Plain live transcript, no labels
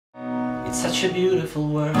It's such a beautiful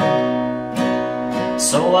world.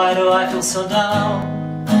 So why do I feel so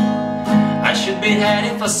down? I should be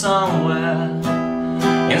heading for somewhere,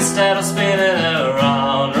 instead of spinning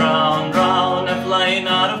around, round, round, and flying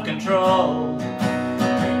out of control,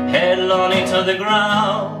 headlong into the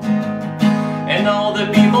ground. And all the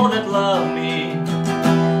people that love me,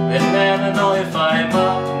 they never know if I'm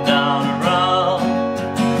up, down, around.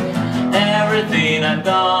 Everything I've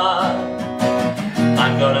got,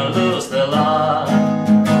 I'm gonna lose the lot.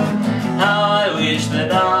 How I wish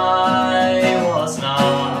that I was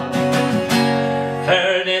not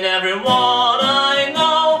hurting everyone I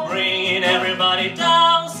know, bringing everybody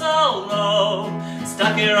down so low,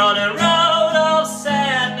 stuck here on a road of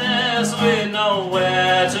sadness with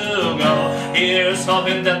nowhere to go. Here's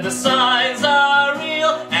hoping that the signs are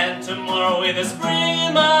real, and tomorrow with a spring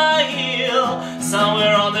in my heel,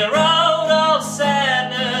 somewhere on the road of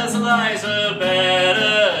sadness lies a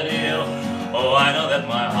better deal. Oh, I know that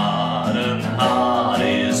my hardened heart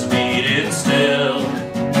is beating still.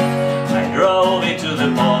 I drove it to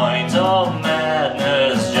the point of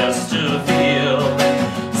madness just to feel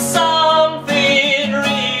something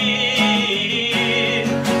real.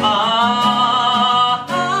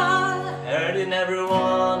 Hurting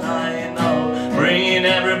everyone I know, bringing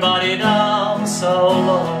everybody down so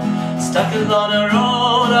low, stuck on a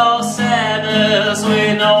road of sadness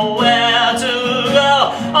with nowhere to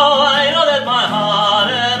go. Oh, I know that my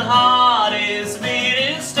heart is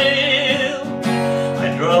beating still.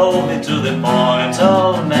 I drove it to the point